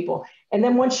resonate with people. And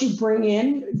then once you bring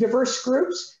in diverse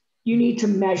groups, you need to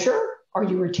measure, are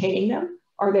you retaining them?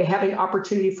 Are they having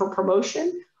opportunity for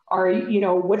promotion?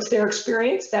 What's their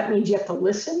experience? That means you have to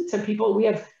listen to people. We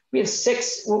have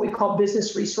 6 what we call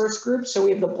business resource groups. So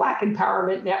we have the Black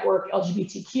Empowerment Network,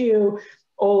 LGBTQ,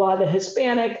 OLA, the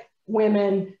Hispanic,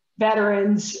 women,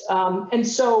 veterans. And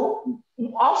so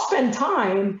I'll spend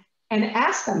time and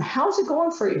ask them, how's it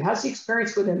going for you? How's the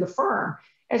experience within the firm?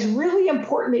 It's really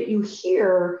important that you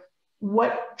hear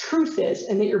what truth is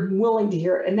and that you're willing to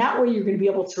hear it. And that way you're going to be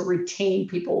able to retain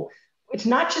people. It's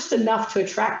not just enough to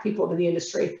attract people to the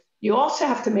industry. You also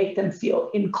have to make them feel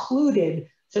included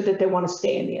so that they want to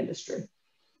stay in the industry.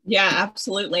 Yeah,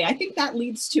 absolutely. I think that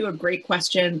leads to a great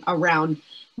question around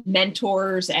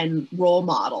mentors and role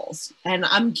models. And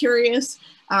I'm curious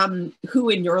who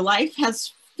in your life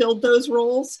has filled those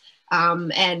roles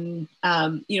and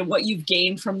what you've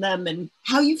gained from them and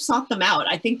how you've sought them out.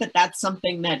 I think that that's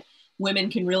something that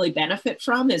women can really benefit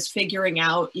from, is figuring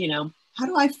out, how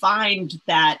do I find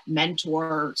that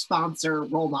mentor, sponsor,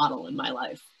 role model in my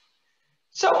life?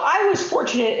 So I was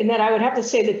fortunate in that I would have to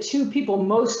say the 2 people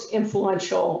most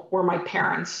influential were my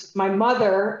parents. My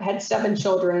mother had 7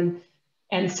 children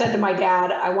and said to my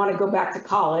dad, I want to go back to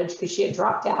college, because she had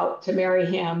dropped out, to marry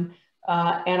him.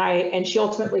 And she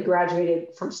ultimately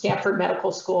graduated from Stanford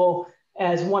Medical School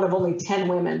as one of only 10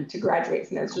 women to graduate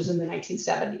from there. This was in the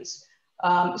 1970s.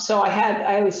 So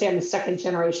I always say I'm a second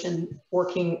generation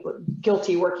working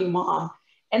mom.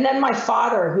 And then my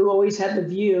father, who always had the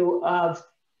view of,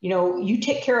 you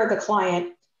take care of the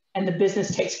client and the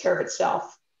business takes care of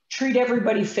itself. Treat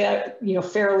everybody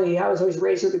fairly. I was always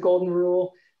raised with the golden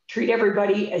rule. Treat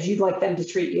everybody as you'd like them to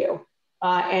treat you.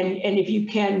 And if you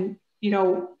can,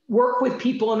 work with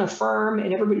people in a firm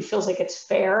and everybody feels like it's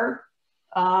fair,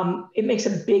 it makes a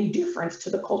big difference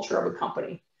to the culture of a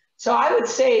company. So I would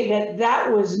say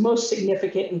that was most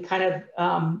significant in kind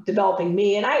of developing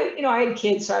me. And I had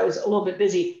kids, so I was a little bit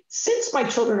busy. Since my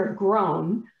children are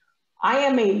grown,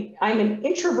 I'm an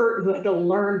introvert who had to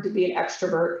learn to be an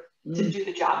extrovert to do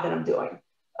the job that I'm doing.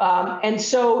 And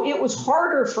so it was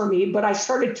harder for me, but I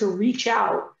started to reach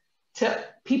out to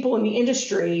people in the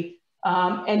industry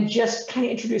and just kind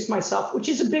of introduce myself, which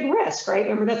is a big risk, right?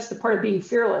 Remember, that's the part of being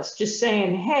fearless, just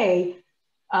saying, hey,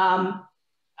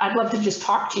 I'd love to just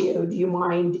talk to you. Do you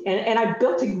mind? And I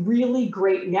built a really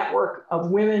great network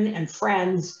of women and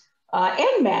friends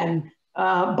and men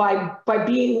by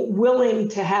being willing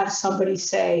to have somebody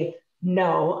say,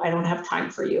 no, I don't have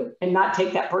time for you, and not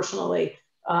take that personally,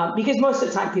 because most of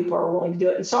the time people are willing to do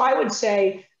it. And so I would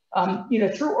say,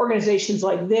 through organizations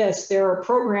like this, there are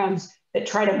programs that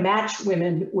try to match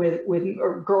women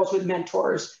or girls with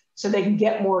mentors so they can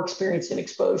get more experience and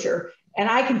exposure. And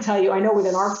I can tell you, I know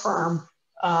within our firm,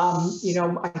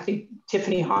 I think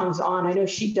Tiffany Hahn's on. I know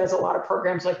she does a lot of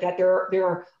programs like that. There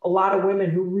are a lot of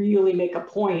women who really make a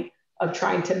point of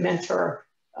trying to mentor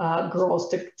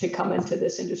girls to come into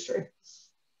this industry.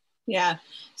 Yeah.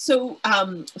 So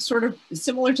sort of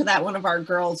similar to that, one of our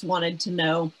girls wanted to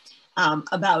know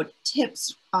about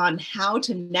tips on how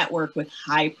to network with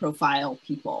high profile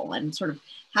people, and sort of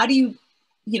how do you,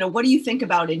 what do you think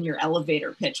about in your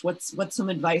elevator pitch? What's some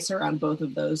advice around both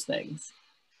of those things?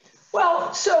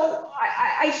 Well, so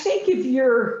I think if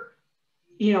you're,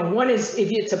 one is if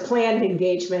it's a planned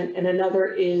engagement and another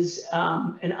is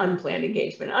an unplanned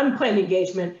engagement. Unplanned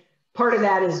engagement, part of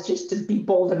that is just to be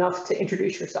bold enough to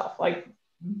introduce yourself, like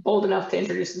bold enough to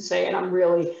introduce and say, and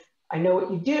I know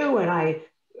what you do, and I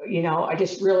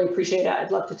just really appreciate it.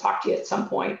 I'd love to talk to you at some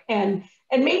point. And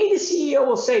maybe the CEO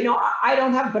will say, no, I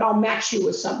don't have, but I'll match you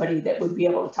with somebody that would be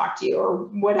able to talk to you or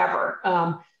whatever.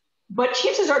 But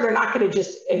chances are they're not going to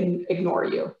just ignore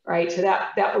you, right? So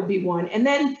that would be one. And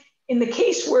then in the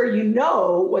case where you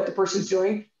know what the person's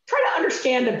doing, try to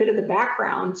understand a bit of the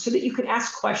background so that you can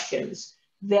ask questions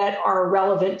that are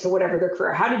relevant to whatever their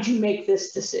career. How did you make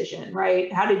this decision, right?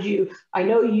 I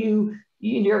know you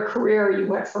in your career, you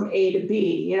went from A to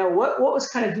B. What was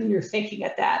kind of in your thinking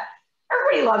at that?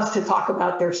 Everybody loves to talk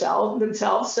about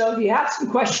themselves. So if you have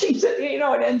some questions, it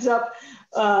ends up,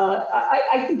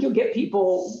 I think you'll get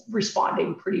people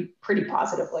responding pretty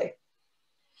positively.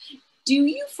 Do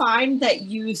you find that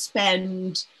you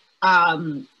spend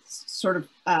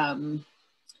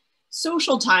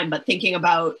social time, but thinking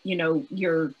about,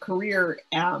 your career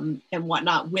and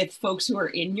whatnot with folks who are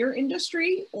in your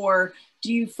industry? Or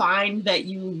do you find that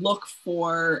you look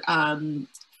for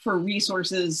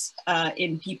resources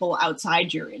in people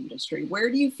outside your industry?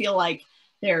 Where do you feel like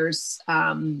there's,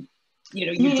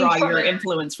 you draw your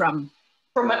influence from?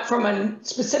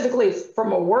 Specifically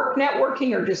from a work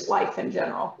networking or just life in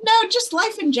general? No, just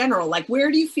life in general. Like,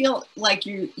 where do you feel like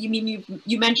you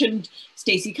mentioned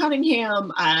Stacey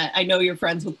Cunningham. I know you're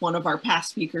friends with one of our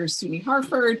past speakers, SUNY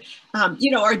Hartford.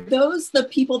 Are those the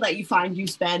people that you find you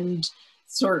spend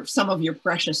sort of some of your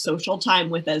precious social time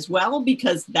with as well,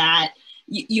 because that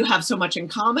you have so much in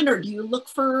common? Or do you look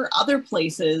for other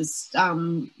places,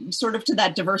 sort of to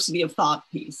that diversity of thought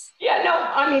piece? Yeah, no,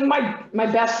 I mean, my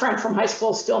best friend from high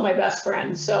school is still my best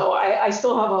friend. So I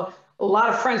still have a lot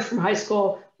of friends from high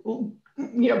school,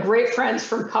 great friends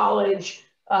from college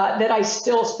that I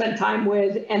still spend time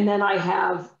with. And then I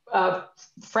have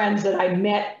friends that I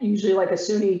met, usually like a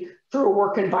SUNY, through a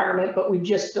work environment, but we've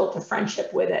just built a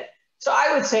friendship with it. So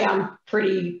I would say I'm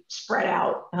pretty spread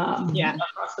out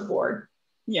across the board.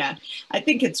 Yeah, I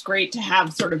think it's great to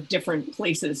have sort of different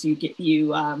places you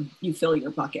fill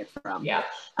your bucket from. Yeah.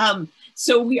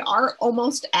 So we are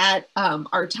almost at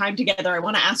our time together. I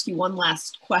want to ask you one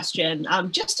last question,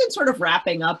 just in sort of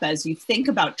wrapping up, as you think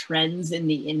about trends in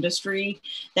the industry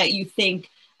that you think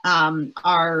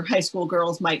our high school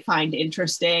girls might find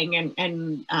interesting,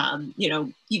 and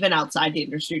even outside the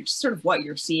industry, just sort of what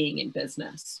you're seeing in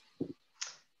business.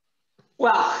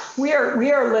 Well, we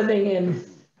are living in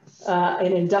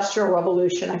an industrial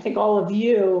revolution. I think all of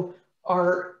you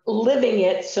are living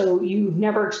it, so you've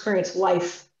never experienced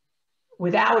life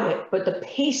without it. But the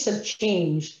pace of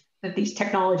change that these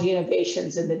technology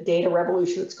innovations and the data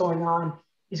revolution that's going on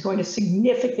is going to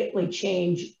significantly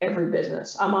change every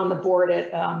business. I'm on the board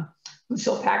at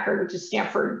Lucille Packard, which is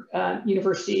Stanford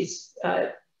University's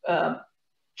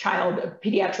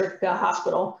pediatric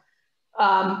hospital.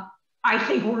 I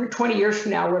think we're 20 years from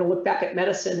now, we're going to look back at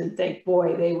medicine and think,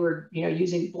 boy, they were,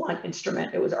 using blunt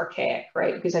instrument. It was archaic,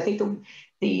 right? Because I think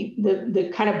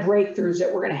the kind of breakthroughs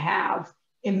that we're going to have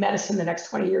in medicine the next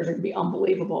 20 years are going to be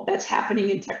unbelievable. That's happening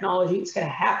in technology. It's going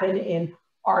to happen in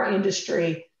our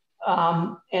industry.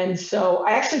 And so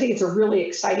I actually think it's a really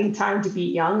exciting time to be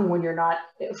young when you're not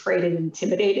afraid and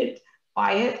intimidated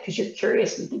by it, because you're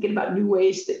curious and thinking about new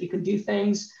ways that you can do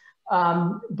things.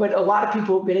 But a lot of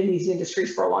people have been in these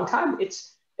industries for a long time.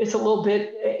 It's a little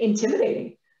bit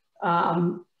intimidating.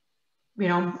 I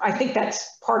think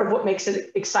that's part of what makes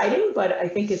it exciting, but I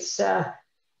think it's an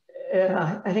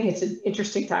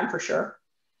interesting time for sure.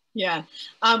 Yeah,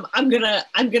 I'm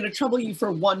gonna trouble you for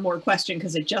one more question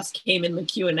because it just came in the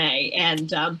Q&A,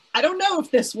 and I don't know if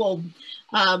this will,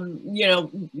 I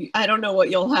don't know what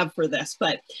you'll have for this,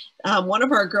 but one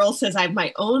of our girls says, I have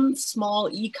my own small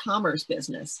e-commerce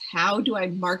business. How do I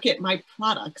market my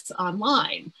products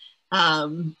online?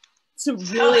 It's a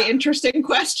really interesting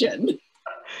question.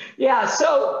 Yeah,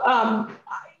 so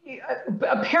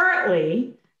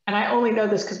apparently, and I only know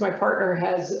this because my partner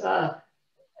has a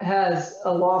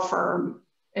law firm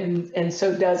and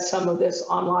so does some of this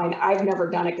online. I've never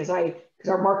done it because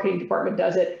our marketing department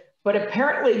does it. But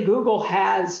apparently Google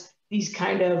has these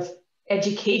kind of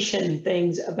education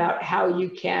things about how you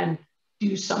can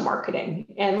do some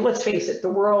marketing. And let's face it, the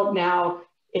world now,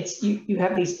 it's you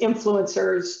have these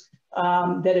influencers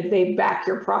that if they back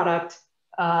your product,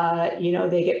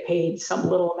 they get paid some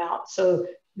little amount. So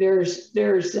there's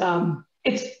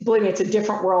believe me, it's a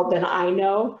different world than I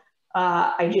know.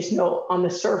 I just know on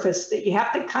the surface that you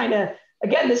have to kind of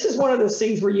again, this is one of those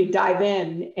things where you dive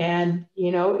in and,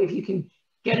 you know, if you can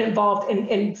get involved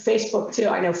in Facebook too.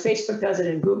 I know Facebook does it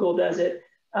and Google does it,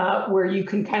 where you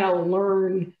can kind of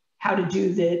learn how to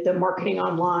do the marketing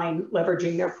online,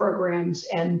 leveraging their programs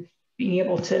and being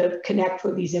able to connect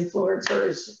with these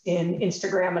influencers in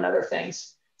Instagram and other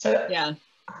things. So yeah,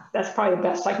 that's probably the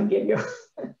best I can give you.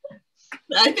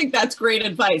 I think that's great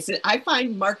advice. I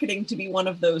find marketing to be one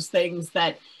of those things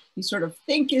that you sort of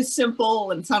think is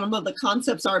simple and some of the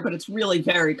concepts are, but it's really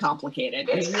very complicated.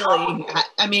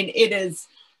 I mean, it is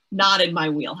not in my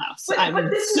wheelhouse. But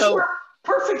this is where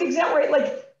perfect example, right?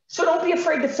 Like, so don't be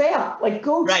afraid to fail. Like,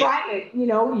 go try it. You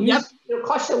know, it'll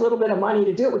cost you a little bit of money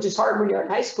to do it, which is hard when you're in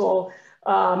high school.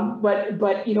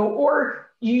 But you know, or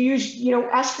you use, you know,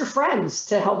 ask your friends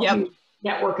to help you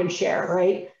network and share,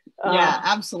 right? Yeah,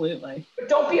 absolutely. But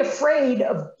don't be afraid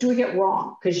of doing it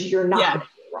wrong, because you're not going to do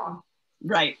it wrong.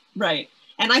 Right, right.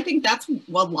 And I think that's a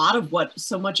lot of what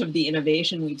so much of the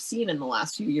innovation we've seen in the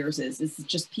last few years is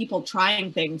just people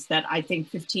trying things that I think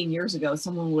 15 years ago,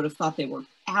 someone would have thought they were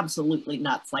absolutely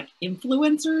nuts, like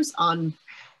influencers on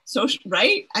social,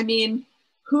 right? I mean,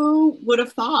 who would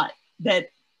have thought that?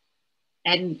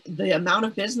 And the amount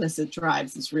of business it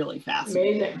drives is really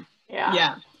fascinating. Amazing. Yeah.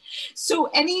 Yeah.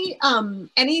 So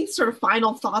any sort of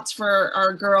final thoughts for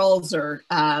our girls, or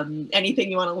anything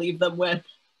you want to leave them with?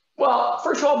 Well,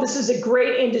 first of all, this is a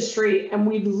great industry and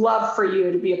we'd love for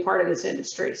you to be a part of this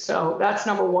industry. So that's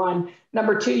number one.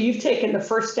 Number two, you've taken the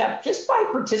first step just by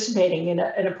participating in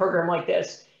a program like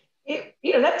this.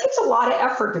 You know, that takes a lot of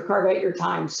effort to carve out your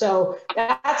time. So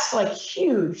that's like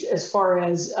huge as far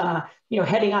as, you know,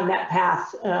 heading on that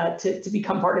path to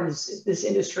become part of this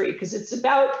industry, because it's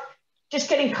about just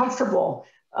getting comfortable.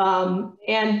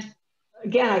 And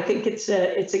again, I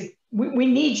think we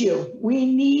need you. We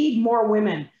need more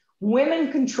women.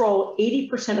 Women control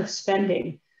 80% of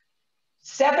spending.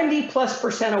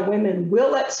 70+% of women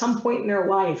will at some point in their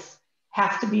life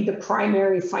have to be the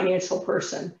primary financial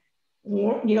person.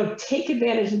 You know, take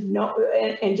advantage of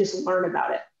and just learn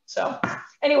about it. So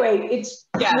anyway, it's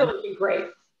really been great.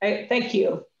 Thank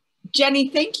you. Jenny,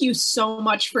 thank you so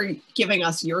much for giving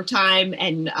us your time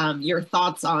and your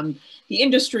thoughts on the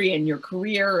industry and your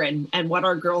career and what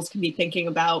our girls can be thinking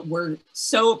about. We're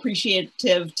so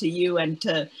appreciative to you and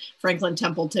to Franklin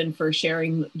Templeton for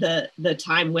sharing the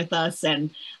time with us.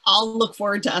 And I'll look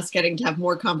forward to us getting to have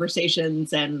more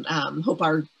conversations, and hope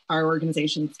our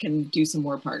organizations can do some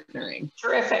more partnering.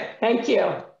 Terrific. Thank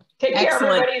you. Take care,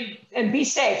 everybody, and be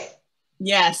safe.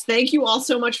 Yes, thank you all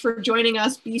so much for joining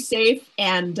us. Be safe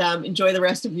and enjoy the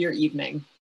rest of your evening.